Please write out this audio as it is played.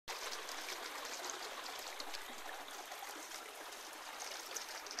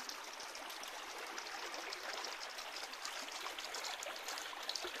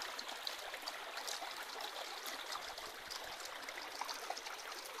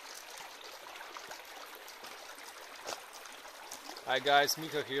Hi guys,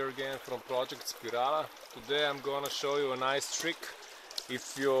 Mika here again from Project Spirala. Today I'm gonna show you a nice trick.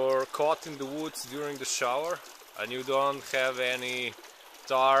 If you're caught in the woods during the shower and you don't have any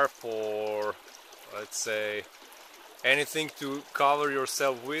tarp or let's say anything to cover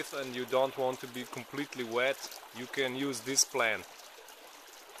yourself with and you don't want to be completely wet, you can use this plant.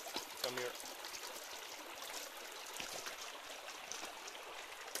 Come here.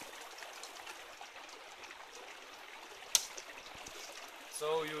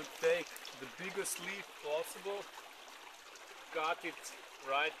 So you take the biggest leaf possible, cut it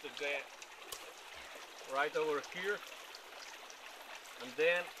right over here, and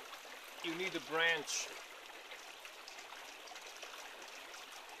then you need a branch.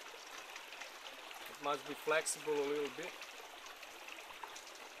 It must be flexible a little bit.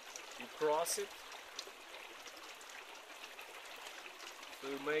 You cross it, so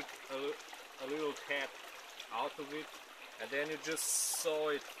you make a little hat out of it. And then you just sew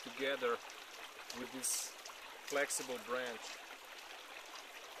it together with this flexible branch.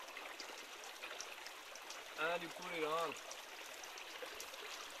 And you put it on.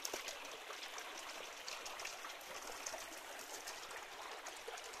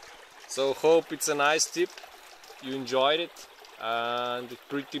 So hope it's a nice tip. You enjoyed it. And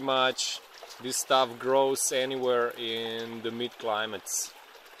pretty much this stuff grows anywhere in the mid climates.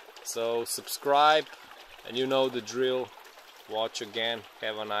 So subscribe and you know the drill. Watch again.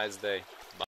 Have a nice day.